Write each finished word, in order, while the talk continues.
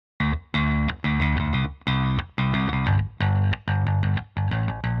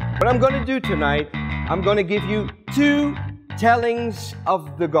What I'm going to do tonight, I'm going to give you two tellings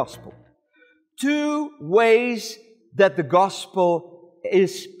of the gospel. Two ways that the gospel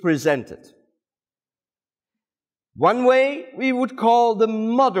is presented. One way we would call the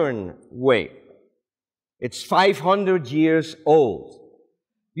modern way. It's 500 years old.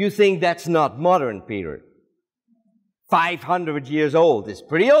 You think that's not modern, Peter? 500 years old is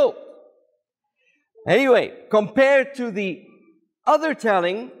pretty old. Anyway, compared to the other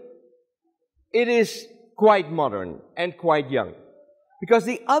telling, it is quite modern and quite young. Because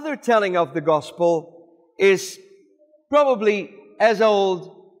the other telling of the gospel is probably as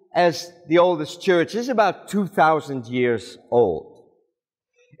old as the oldest church, is about 2,000 years old.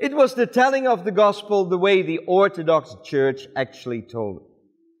 It was the telling of the gospel the way the Orthodox Church actually told it.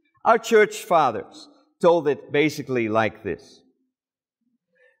 Our church fathers told it basically like this.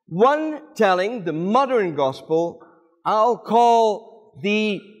 One telling, the modern gospel, I'll call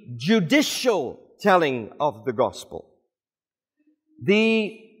the judicial telling of the gospel.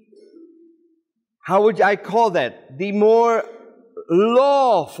 How would I call that? The more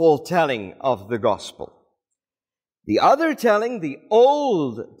lawful telling of the gospel. The other telling, the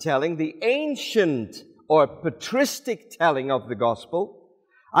old telling, the ancient or patristic telling of the gospel,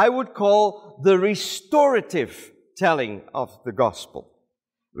 I would call the restorative telling of the gospel.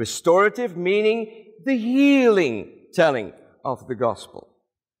 Restorative meaning the healing telling of the gospel.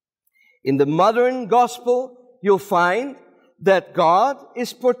 In the modern gospel, you'll find that God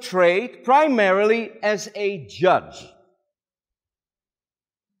is portrayed primarily as a judge.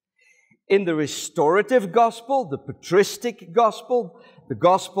 In the restorative gospel, the patristic gospel, the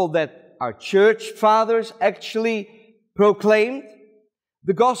gospel that our church fathers actually proclaimed,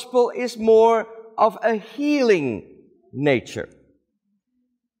 the gospel is more of a healing nature.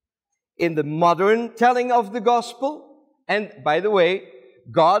 In the modern telling of the gospel, and by the way,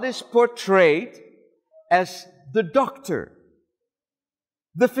 God is portrayed as the doctor,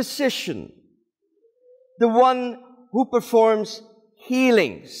 the physician, the one who performs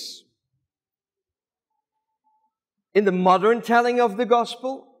healings. In the modern telling of the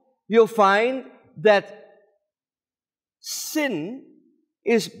gospel, you'll find that sin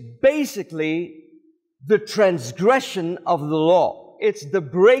is basically the transgression of the law. It's the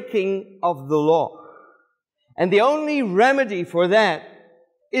breaking of the law. And the only remedy for that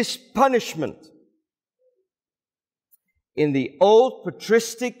is punishment. In the old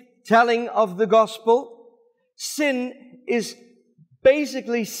patristic telling of the gospel, sin is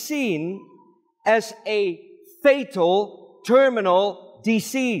basically seen as a fatal, terminal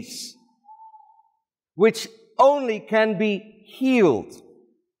disease, which only can be healed.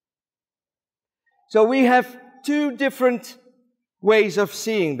 So we have two different ways of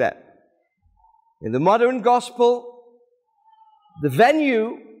seeing that. In the modern gospel, the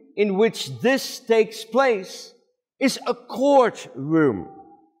venue in which this takes place is a courtroom,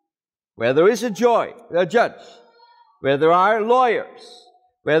 where there is a judge, where there are lawyers,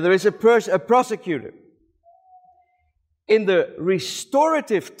 where there is a prosecutor. In the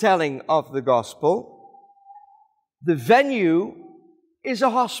restorative telling of the gospel, the venue is a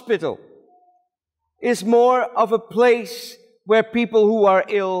hospital, is more of a place where people who are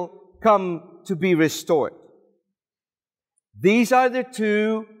ill come to be restored. These are the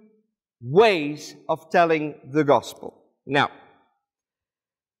two ways of telling the gospel. Now,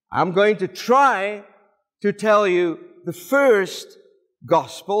 I'm going to try to tell you the first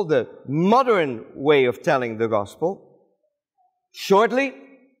gospel, the modern way of telling the gospel, shortly,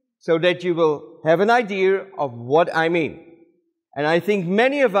 so that you will have an idea of what I mean. And I think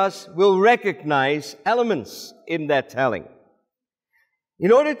many of us will recognize elements in that telling.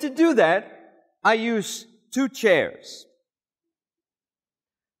 In order to do that, I use two chairs.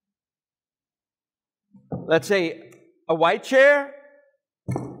 Let's say a white chair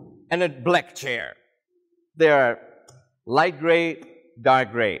and a black chair. They are light gray,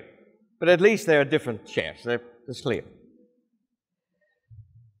 dark gray. But at least they are different chairs. That's clear.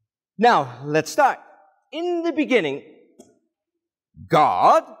 Now, let's start. In the beginning,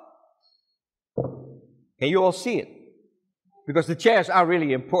 God, can you all see it? Because the chairs are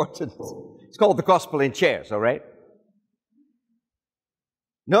really important. It's called the gospel in chairs, all right?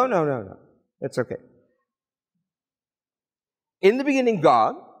 No. That's okay. In the beginning,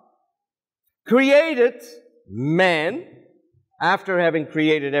 God created man, after having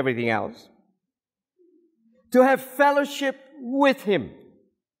created everything else, to have fellowship with Him,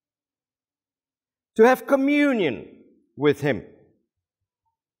 to have communion with Him,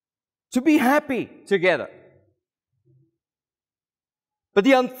 to be happy together. But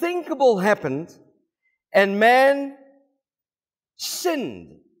the unthinkable happened, and man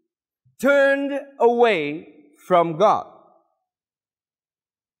sinned turned away from God.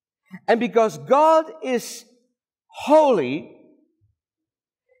 And because God is holy,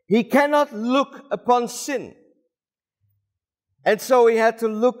 He cannot look upon sin. And so He had to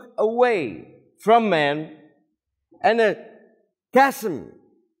look away from man, and a chasm,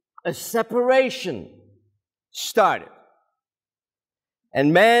 a separation started.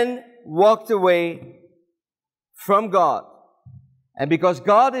 And man walked away from God. And because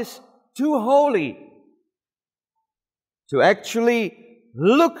God is too holy to actually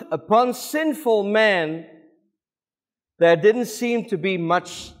look upon sinful man, there didn't seem to be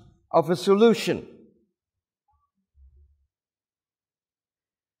much of a solution.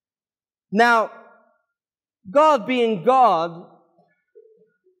 Now, God being God,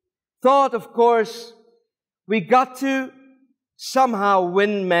 thought, of course, we got to somehow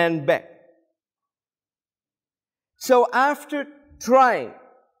win man back. So after trying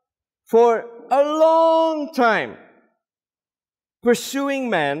for a long time, pursuing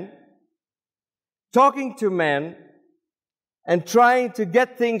man, talking to man, and trying to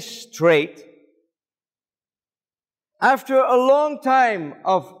get things straight, after a long time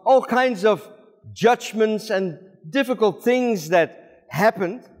of all kinds of judgments and difficult things that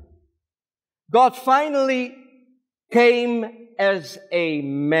happened, God finally came as a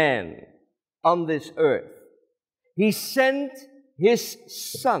man on this earth. He sent His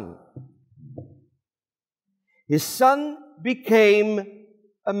Son. His Son became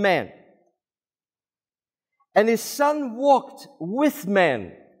a man. And His Son walked with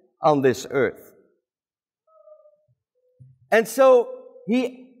man on this earth. And so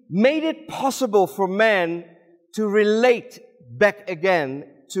He made it possible for man to relate back again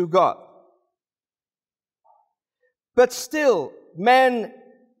to God. But still, man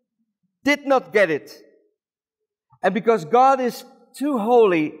did not get it. And because God is too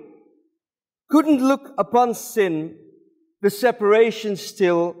holy, couldn't look upon sin, the separation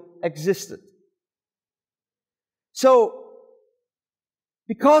still existed. So,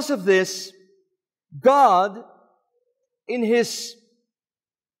 because of this, God, in His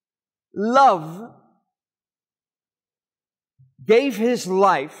love, gave His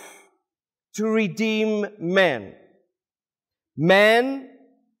life to redeem man. Man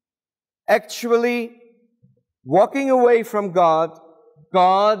actually walking away from God,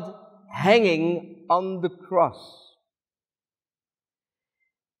 God hanging on the cross.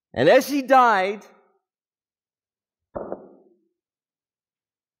 And as He died,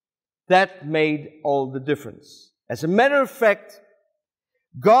 that made all the difference. As a matter of fact,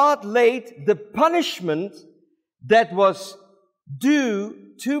 God laid the punishment that was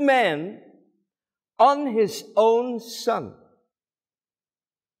due to man on His own Son.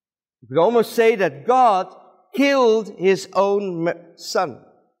 You could almost say that God killed His own Son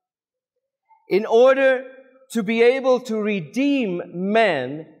in order to be able to redeem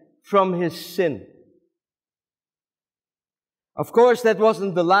man from his sin. Of course, that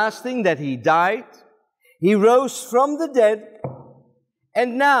wasn't the last thing that He died. He rose from the dead,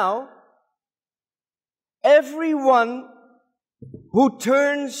 and now everyone who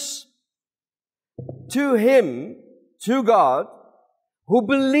turns to Him, to God, who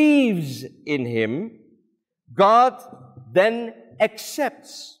believes in Him, God then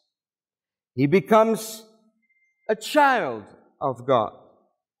accepts. He becomes a child of God.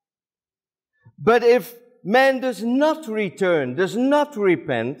 But if man does not return, does not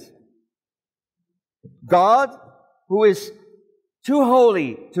repent, God, who is too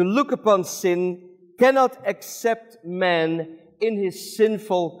holy to look upon sin, cannot accept man in his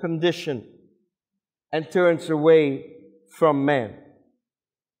sinful condition and turns away from man.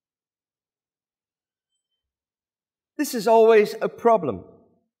 This is always a problem.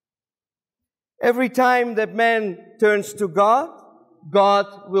 Every time that man turns to God,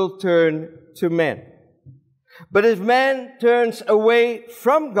 God will turn to man. But if man turns away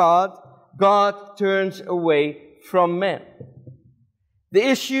from God, God turns away from man. The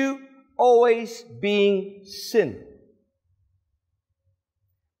issue always being sin.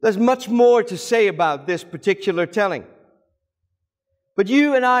 There's much more to say about this particular telling. But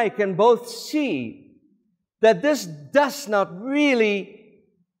you and I can both see that this does not really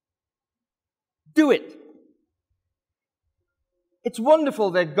do it. It's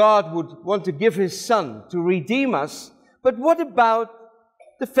wonderful that God would want to give His Son to redeem us, but what about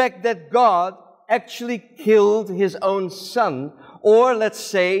the fact that God actually killed His own Son, or let's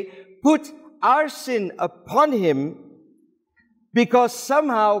say, put our sin upon Him because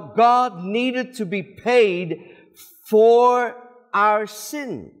somehow God needed to be paid for our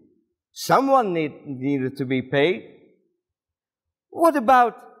sin? Someone needed to be paid. What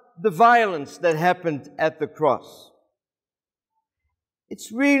about the violence that happened at the cross.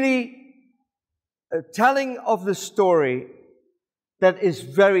 It's really a telling of the story that is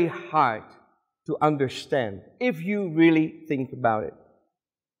very hard to understand if you really think about it.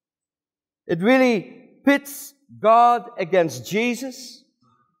 It really pits God against Jesus,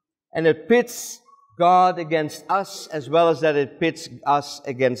 and it pits God against us, as well as that it pits us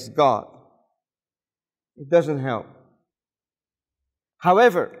against God. It doesn't help.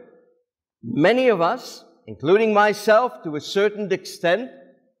 However, many of us, including myself to a certain extent,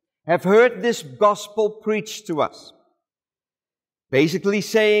 have heard this gospel preached to us. Basically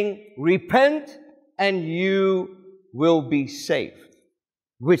saying, repent and you will be saved,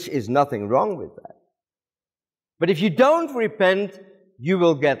 which is nothing wrong with that. But if you don't repent, you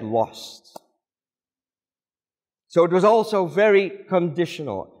will get lost. So it was also very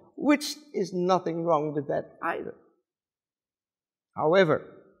conditional, which is nothing wrong with that either. However,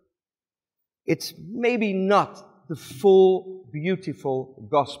 it's maybe not the full, beautiful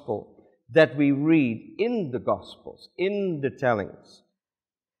gospel that we read in the Gospels, in the tellings.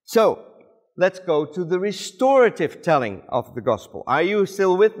 So, let's go to the restorative telling of the gospel. Are you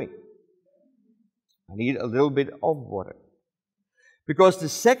still with me? I need a little bit of water. Because the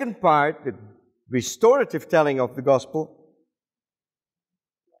second part, the restorative telling of the gospel,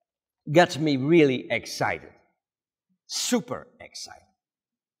 gets me really excited. Super excited.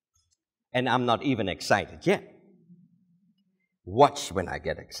 And I'm not even excited yet. Watch when I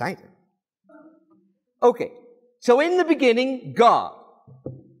get excited. Okay, so in the beginning, God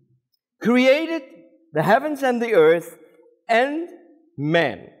created the heavens and the earth and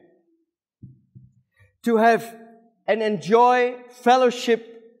man to have and enjoy fellowship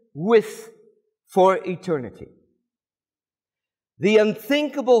with for eternity. The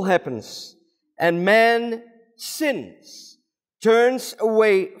unthinkable happens, and man sins, turns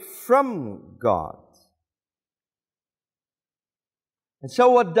away from God. And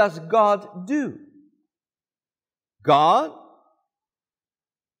so what does God do? God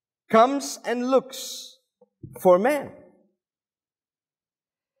comes and looks for man.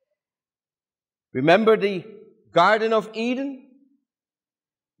 Remember the Garden of Eden,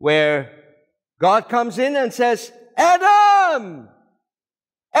 where God comes in and says, Adam!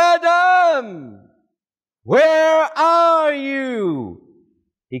 Adam! Where are you?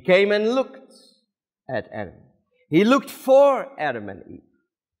 He came and looked at Adam. He looked for Adam and Eve.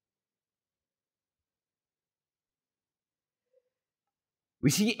 We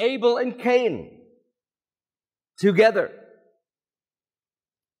see Abel and Cain together.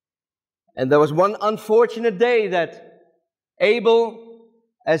 And there was one unfortunate day that Abel,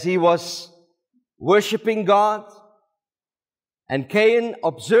 as he was worshiping God, and Cain,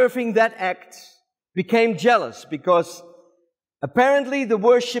 observing that act, became jealous because apparently the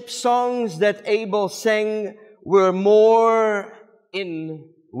worship songs that Abel sang were more in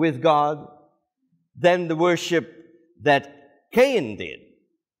with God than the worship that Cain did.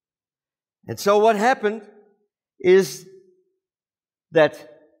 And so what happened is that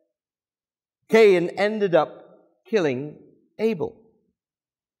Cain ended up killing Abel.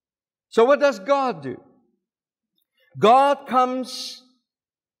 So what does God do? God comes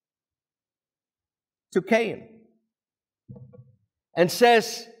to Cain and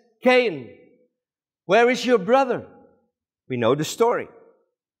says, Cain, where is your brother? We know the story.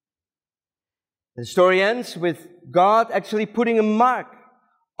 The story ends with God actually putting a mark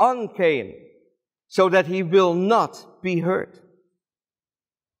on Cain so that he will not be hurt.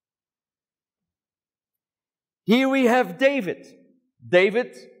 Here we have David.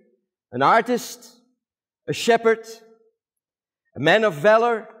 David, an artist, a shepherd, a man of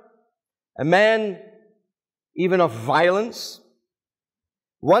valor, a man even of violence.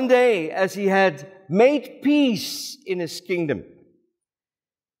 One day, as he had made peace in his kingdom,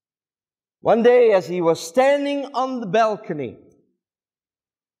 one day as he was standing on the balcony,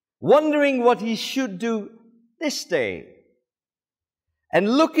 wondering what he should do this day, and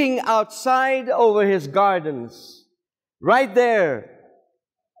looking outside over his gardens, right there,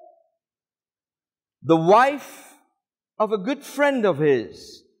 the wife of a good friend of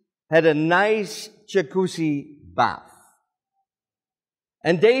his had a nice jacuzzi bath.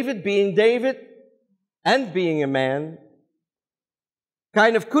 And David, being David and being a man,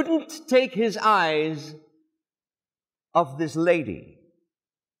 kind of couldn't take his eyes off this lady.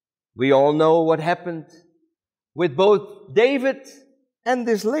 We all know what happened with both David and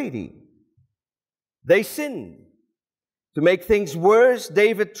this lady. They sinned. To make things worse,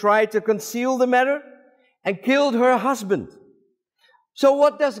 David tried to conceal the matter and killed her husband. So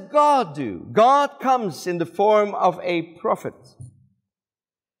what does God do? God comes in the form of a prophet.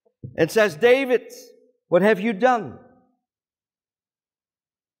 and says, David, what have you done?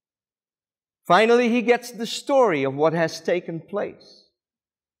 Finally, he gets the story of what has taken place.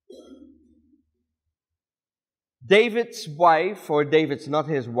 David's wife, or David's not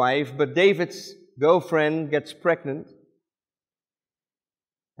his wife, but David's girlfriend gets pregnant,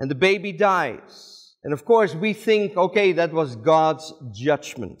 and the baby dies. And of course, we think, okay, that was God's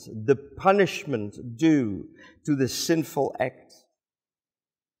judgment, the punishment due to the sinful act.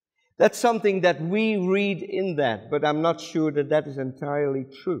 That's something that we read in that, but I'm not sure that that is entirely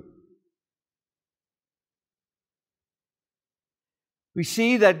true. We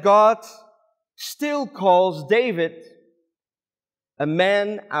see that God still calls David a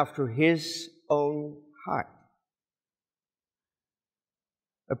man after his own heart.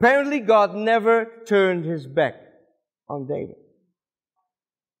 Apparently, God never turned his back on David.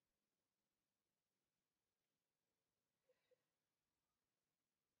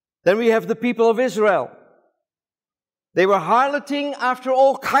 Then we have the people of Israel. They were harloting after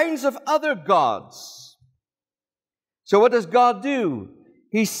all kinds of other gods. So what does God do?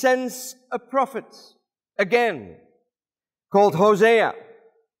 He sends a prophet again, called Hosea,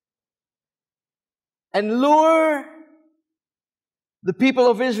 and lure the people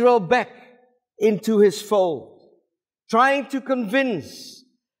of Israel back into his fold, trying to convince,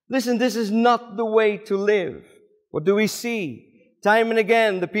 listen, this is not the way to live. What do we see? Time and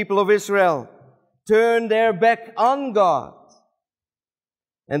again, the people of Israel turn their back on God,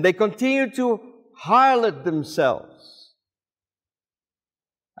 and they continue to harlot themselves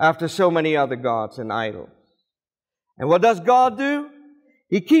after so many other gods and idols. And what does God do?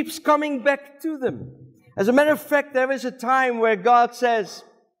 He keeps coming back to them. As a matter of fact, there is a time where God says,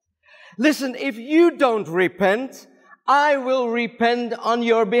 listen, if you don't repent, I will repent on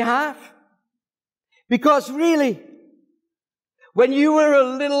your behalf. Because really, when you were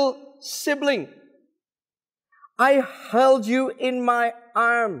a little sibling, I held you in my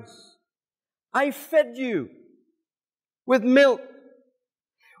arms. I fed you with milk.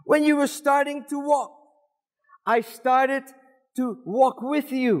 When you were starting to walk, I started to walk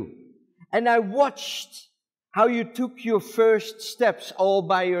with you. And I watched how you took your first steps all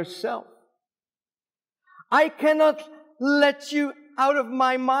by yourself. I cannot let you out of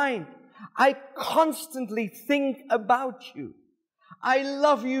my mind. I constantly think about you. I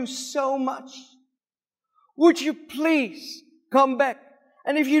love you so much. Would you please come back?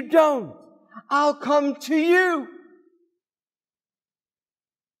 And if you don't, I'll come to you.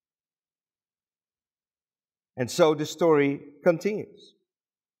 And so the story continues.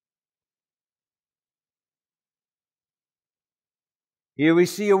 Here we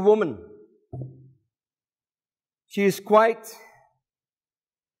see a woman. She is quite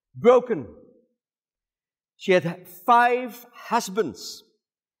broken. She had 5 husbands.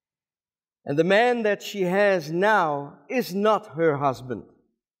 And the man that she has now is not her husband.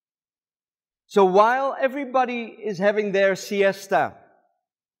 So while everybody is having their siesta,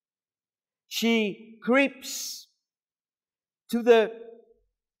 she creeps to the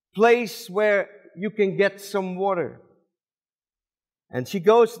place where you can get some water. And she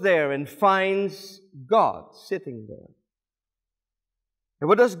goes there and finds God sitting there. And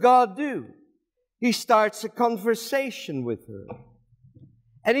what does God do? He starts a conversation with her.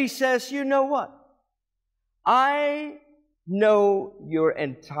 And he says, you know what? I know your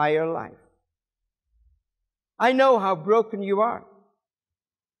entire life. I know how broken you are.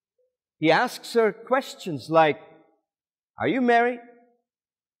 He asks her questions like, are you married?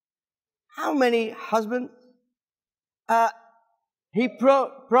 How many husbands? He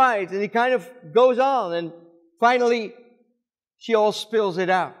pries and he kind of goes on, and finally she all spills it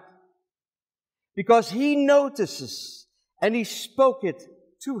out. Because he notices and he spoke it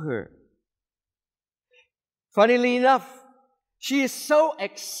to her. Funnily enough, she is so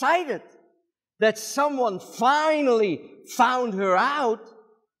excited that someone finally found her out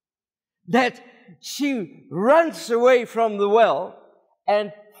that she runs away from the well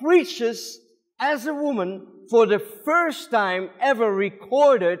and preaches as a woman for the first time ever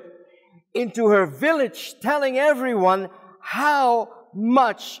recorded into her village, telling everyone how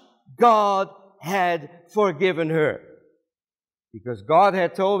much God had forgiven her. Because God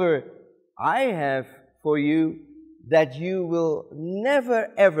had told her, I have for you that you will never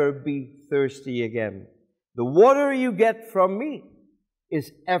ever be thirsty again. The water you get from me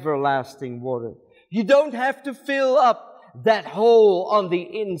is everlasting water. You don't have to fill up that hole on the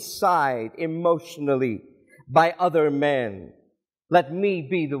inside emotionally by other men. Let me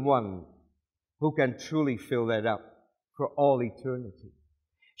be the one who can truly fill that up for all eternity.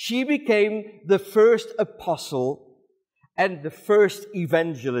 She became the first apostle and the first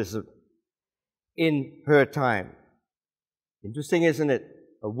evangelism in her time. Interesting, isn't it?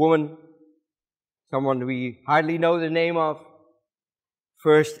 A woman, someone we hardly know the name of,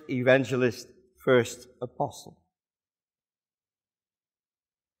 first evangelist, first apostle.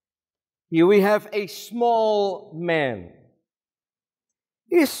 Here we have a small man.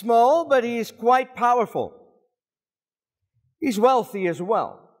 He is small, but he is quite powerful. He's wealthy as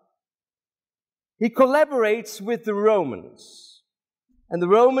well. He collaborates with the Romans, and the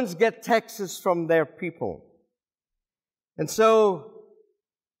Romans get taxes from their people. And so,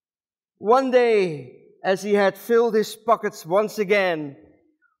 one day, as he had filled his pockets once again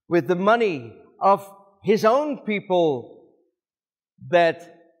with the money of his own people that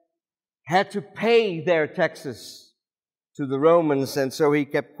had to pay their taxes to the Romans, and so he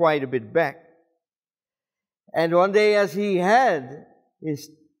kept quite a bit back. And one day, as he had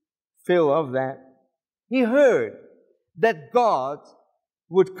his fill of that, he heard that God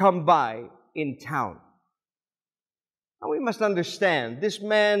would come by in town. Now we must understand, this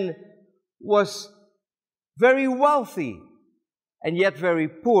man was very wealthy and yet very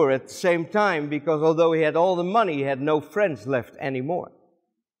poor at the same time, because although he had all the money, he had no friends left anymore.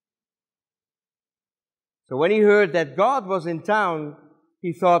 So when he heard that God was in town,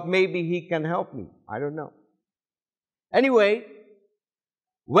 he thought, maybe he can help me. I don't know. Anyway,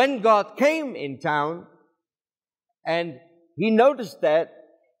 when God came in town and he noticed that,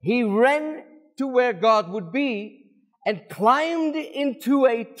 he ran to where God would be and climbed into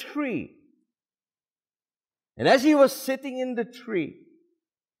a tree. And as he was sitting in the tree,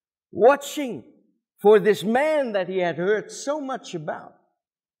 watching for this man that he had heard so much about,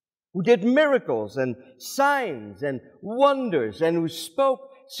 who did miracles and signs and wonders, and who spoke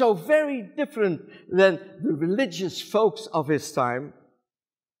so very different than the religious folks of his time.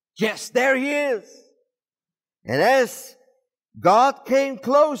 Yes, there he is. And as God came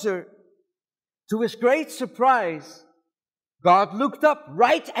closer, to his great surprise, God looked up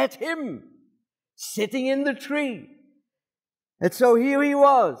right at him, sitting in the tree. And so here he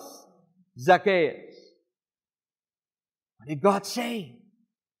was, Zacchaeus. What did God say?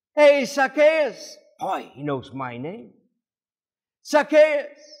 Hey, Zacchaeus. Boy, he knows my name.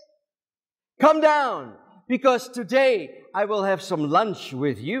 Zacchaeus, come down, because today I will have some lunch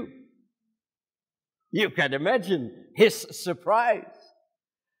with you. You can imagine his surprise.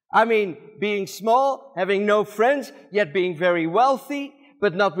 I mean, being small, having no friends, yet being very wealthy,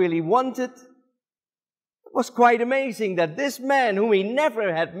 but not really wanted. It was quite amazing that this man, whom he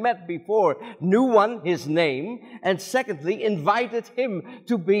never had met before, knew, one, his name, and secondly, invited him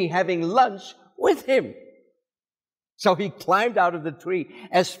to be having lunch with him. So he climbed out of the tree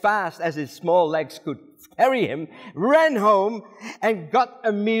as fast as his small legs could carry him, ran home, and got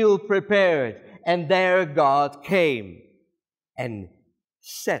a meal prepared. And there God came and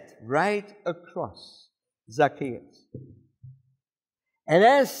sat right across Zacchaeus. And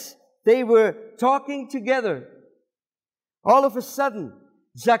as they were talking together, all of a sudden,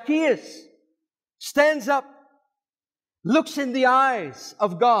 Zacchaeus stands up, looks in the eyes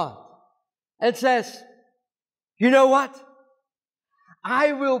of God, and says, you know what?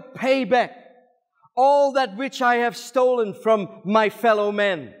 I will pay back all that which I have stolen from my fellow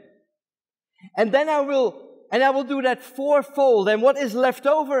men. And then I will do that fourfold. And what is left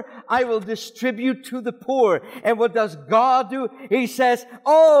over, I will distribute to the poor. And what does God do? He says,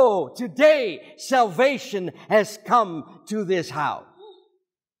 oh, today salvation has come to this house.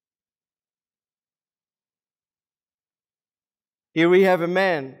 Here we have a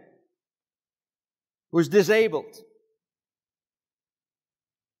man who's disabled.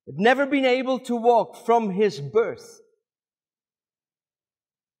 Had never been able to walk from his birth.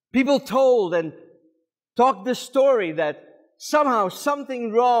 People told and talked the story that somehow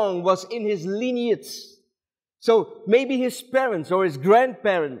something wrong was in his lineage. So maybe his parents or his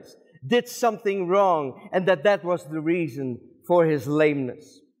grandparents did something wrong, and that was the reason for his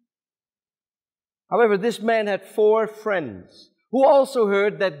lameness. However, this man had 4 friends who also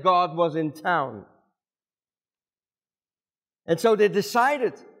heard that God was in town. And so they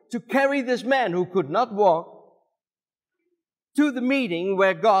decided to carry this man who could not walk to the meeting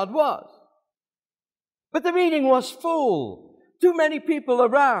where God was. But the meeting was full. Too many people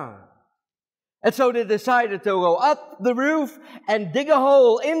around. And so they decided to go up the roof and dig a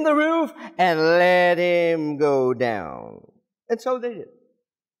hole in the roof and let him go down. And so they did.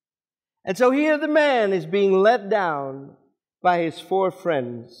 And so here the man is being let down by his 4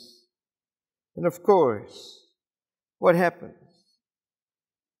 friends. And of course, what happens?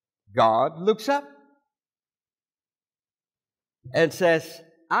 God looks up and says,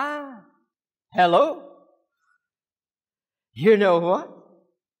 hello. you know what?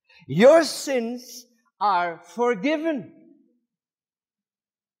 Your sins are forgiven.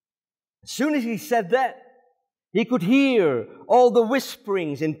 As soon as he said that, he could hear all the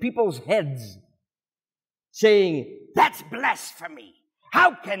whisperings in people's heads saying, that's blasphemy.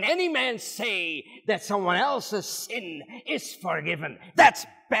 How can any man say that someone else's sin is forgiven? That's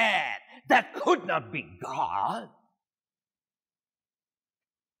bad. That could not be God.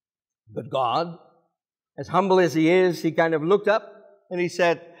 But God, as humble as he is, he kind of looked up and he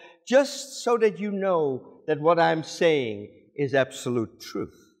said, just so that you know that what I'm saying is absolute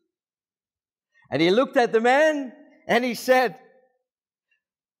truth. And he looked at the man and he said,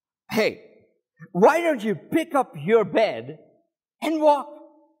 hey, why don't you pick up your bed and walk?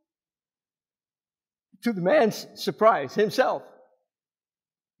 To the man's surprise himself,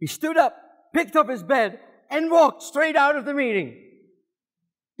 he stood up, picked up his bed, and walked straight out of the meeting.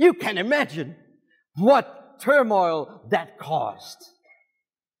 You can imagine what turmoil that caused.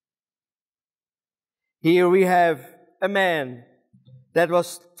 Here we have a man that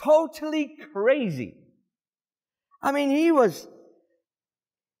was totally crazy. I mean, he was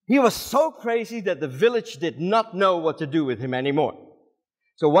so crazy that the village did not know what to do with him anymore.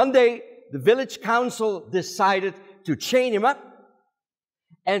 So one day, the village council decided to chain him up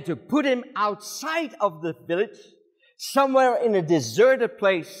and to put him outside of the village, somewhere in a deserted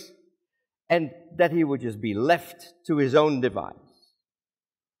place, and that he would just be left to his own device.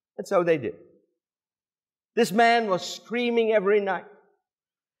 And so they did. This man was screaming every night,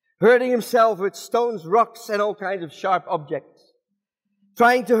 hurting himself with stones, rocks, and all kinds of sharp objects,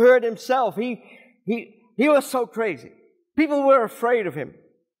 trying to hurt himself. He was so crazy. People were afraid of him.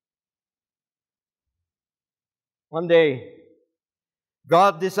 One day,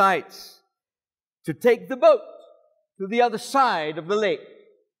 God decides to take the boat to the other side of the lake.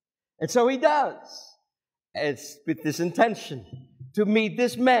 And so he does. It's with this intention to meet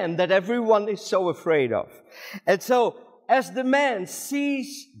this man that everyone is so afraid of. And so, as the man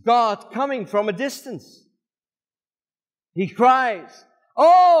sees God coming from a distance, he cries,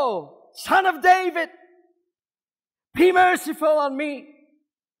 "Oh, Son of David, be merciful on me."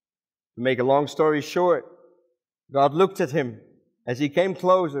 To make a long story short, God looked at him as he came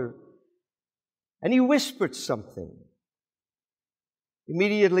closer, and he whispered something.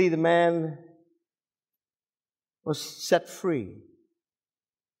 Immediately the man was set free.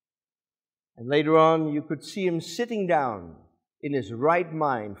 And later on, you could see him sitting down in his right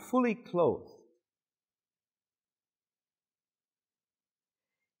mind, fully clothed.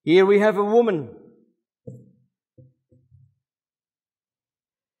 Here we have a woman,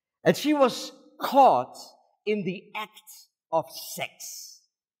 and she was caught in the act of sex.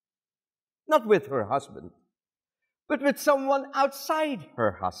 Not with her husband, but with someone outside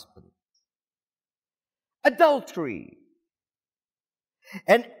her husband. Adultery.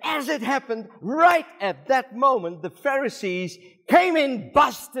 And as it happened, right at that moment, the Pharisees came in,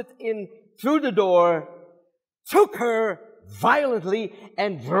 busted in through the door, took her violently,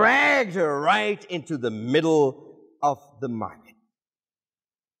 and dragged her right into the middle of the market.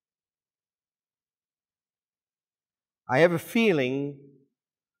 I have a feeling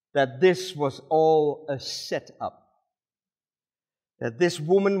that this was all a setup. That this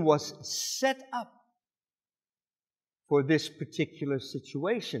woman was set up for this particular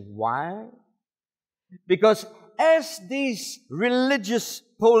situation. Why? Because as these religious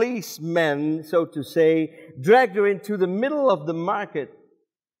policemen, so to say, dragged her into the middle of the market,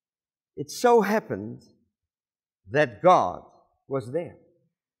 it so happened that God was there.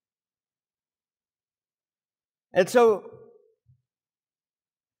 And so,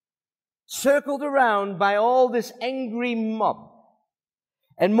 circled around by all this angry mob,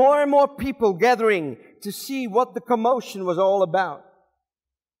 and more people gathering to see what the commotion was all about,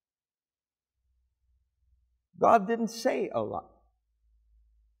 God didn't say a lot.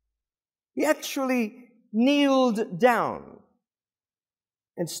 He actually kneeled down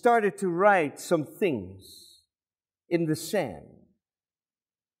and started to write some things in the sand.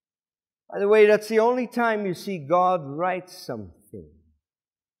 By the way, that's the only time you see God write something.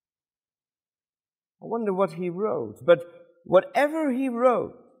 I wonder what he wrote. But whatever he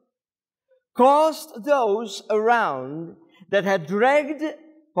wrote caused those around that had dragged,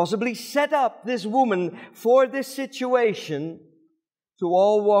 possibly set up this woman for this situation to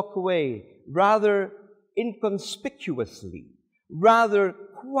all walk away rather inconspicuously, rather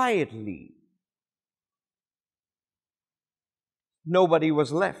quietly. Nobody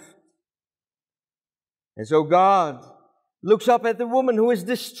was left. And so God looks up at the woman who is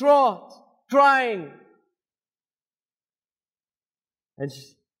distraught, crying. And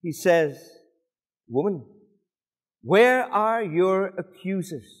he says, "Woman, Where are your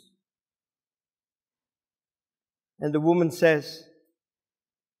accusers? And the woman says,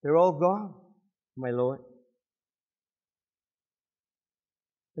 they're all gone, my Lord.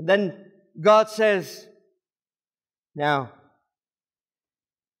 And then God says, now,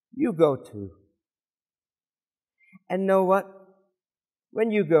 you go too. And know what?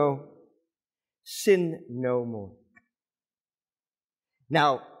 When you go, sin no more.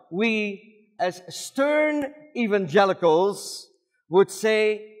 Now, we as stern evangelicals would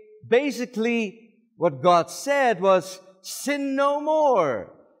say, basically, what God said was, sin no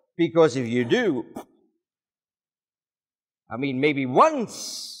more. Because if you do, maybe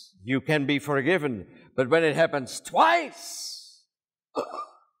once you can be forgiven, but when it happens twice,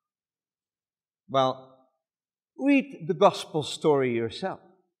 well, read the gospel story yourself.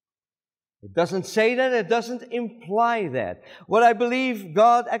 It doesn't say that, it doesn't imply that. What I believe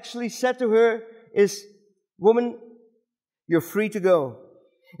God actually said to her is, woman, you're free to go.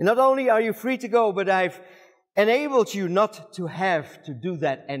 And not only are you free to go, but I've enabled you not to have to do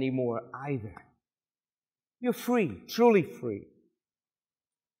that anymore either. You're free, truly free.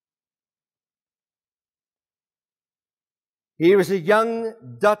 Here is a young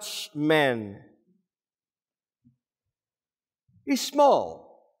Dutch man. He's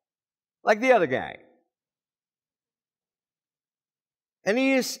small, like the other guy. And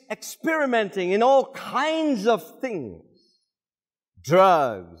he is experimenting in all kinds of things.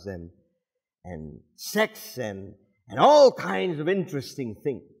 Drugs and sex and all kinds of interesting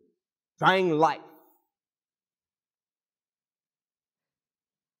things. Trying life.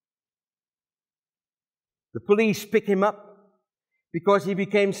 The police pick him up because he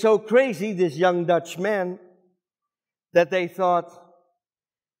became so crazy, this young Dutch man, that they thought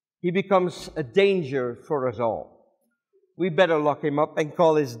he becomes a danger for us all. We better lock him up and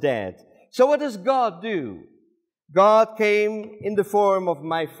call his dad. So what does God do? God came in the form of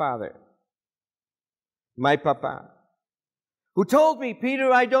my father, my papa, who told me,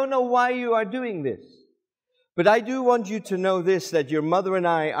 Peter, I don't know why you are doing this, but I do want you to know this, that your mother and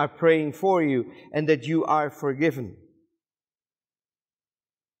I are praying for you and that you are forgiven.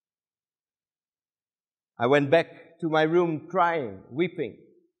 I went back to my room crying, weeping.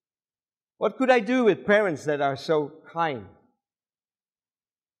 What could I do with parents that are so kind,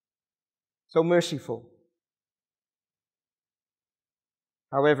 so merciful?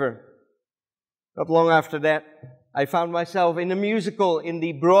 However, not long after that, I found myself in a musical, in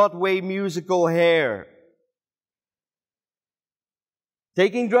the Broadway musical Hair.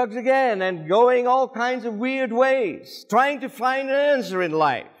 Taking drugs again and going all kinds of weird ways, trying to find an answer in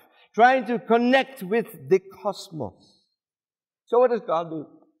life, trying to connect with the cosmos. So what does God do?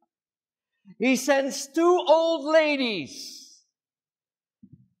 He sends two old ladies,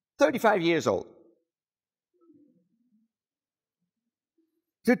 35 years old,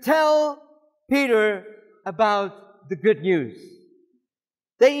 to tell Peter about the good news.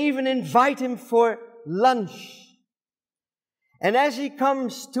 They even invite him for lunch. And as he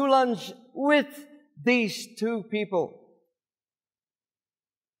comes to lunch with these two people,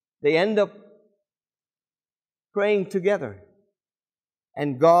 they end up praying together.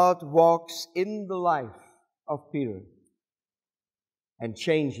 And God walks in the life of Peter and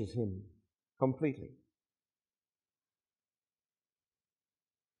changes him completely.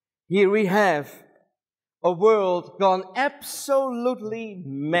 Here we have a world gone absolutely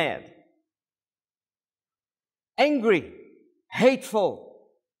mad. Angry, hateful,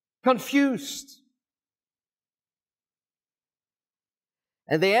 confused.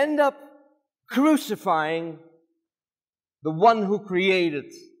 And they end up crucifying the one who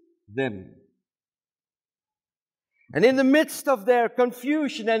created them. And in the midst of their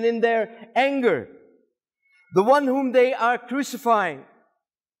confusion and in their anger, the one whom they are crucifying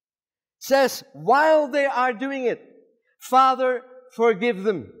says, while they are doing it, Father, forgive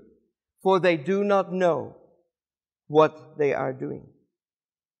them, for they do not know what they are doing.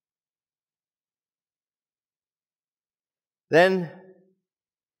 Then,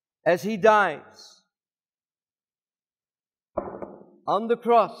 as he dies on the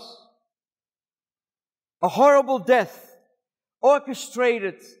cross, a horrible death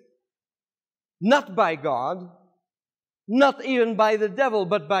orchestrated not by God, not even by the devil,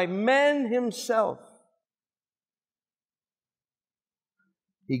 but by man himself.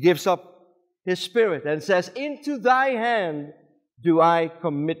 He gives up his spirit and says, into thy hand do I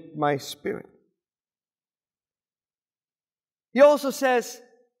commit my spirit. He also says,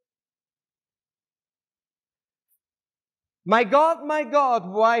 my God,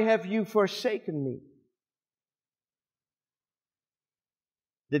 why have you forsaken me?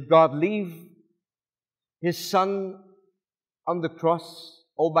 Did God leave His Son on the cross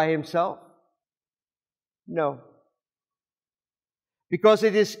all by Himself? No. Because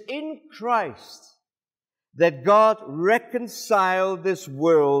it is in Christ that God reconciled this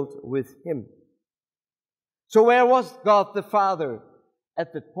world with Him. So where was God the Father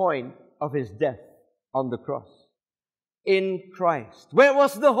at the point of His death on the cross? In Christ. Where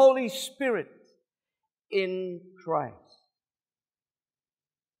was the Holy Spirit? In Christ.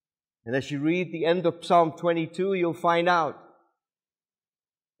 And as you read the end of Psalm 22, you'll find out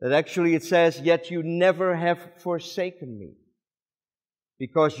that actually it says, "Yet you never have forsaken me,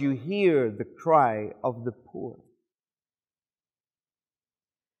 because you hear the cry of the poor."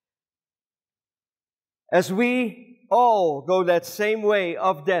 As we all go that same way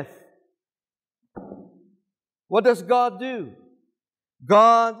of death, what does God do?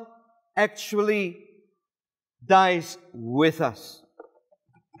 God actually dies with us.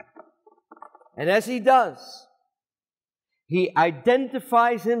 And as He does, He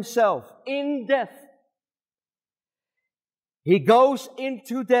identifies Himself in death. He goes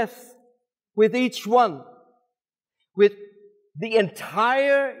into death with each one, with the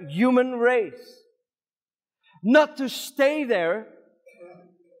entire human race. Not to stay there,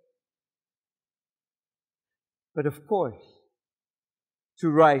 but of course, to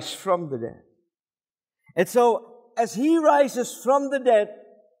rise from the dead. And so, as He rises from the dead,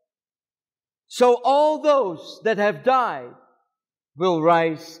 so all those that have died will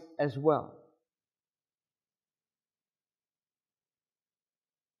rise as well.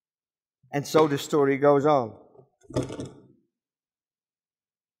 And so the story goes on.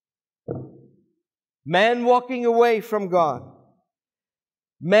 Man walking away from God.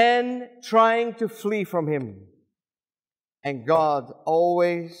 Man trying to flee from Him. And God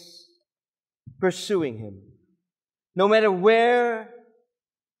always pursuing him. No matter where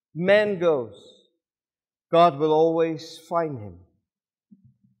man goes, God will always find him.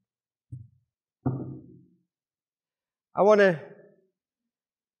 I want to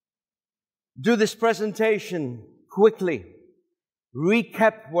do this presentation quickly,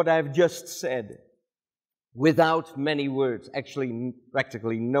 recap what I've just said without many words, actually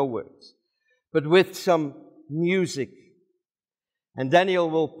practically no words, but with some music. And Daniel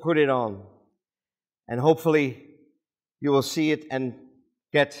will put it on, and hopefully you will see it and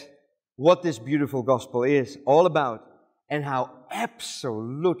get what this beautiful gospel is all about and how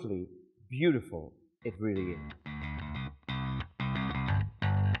absolutely beautiful it really is.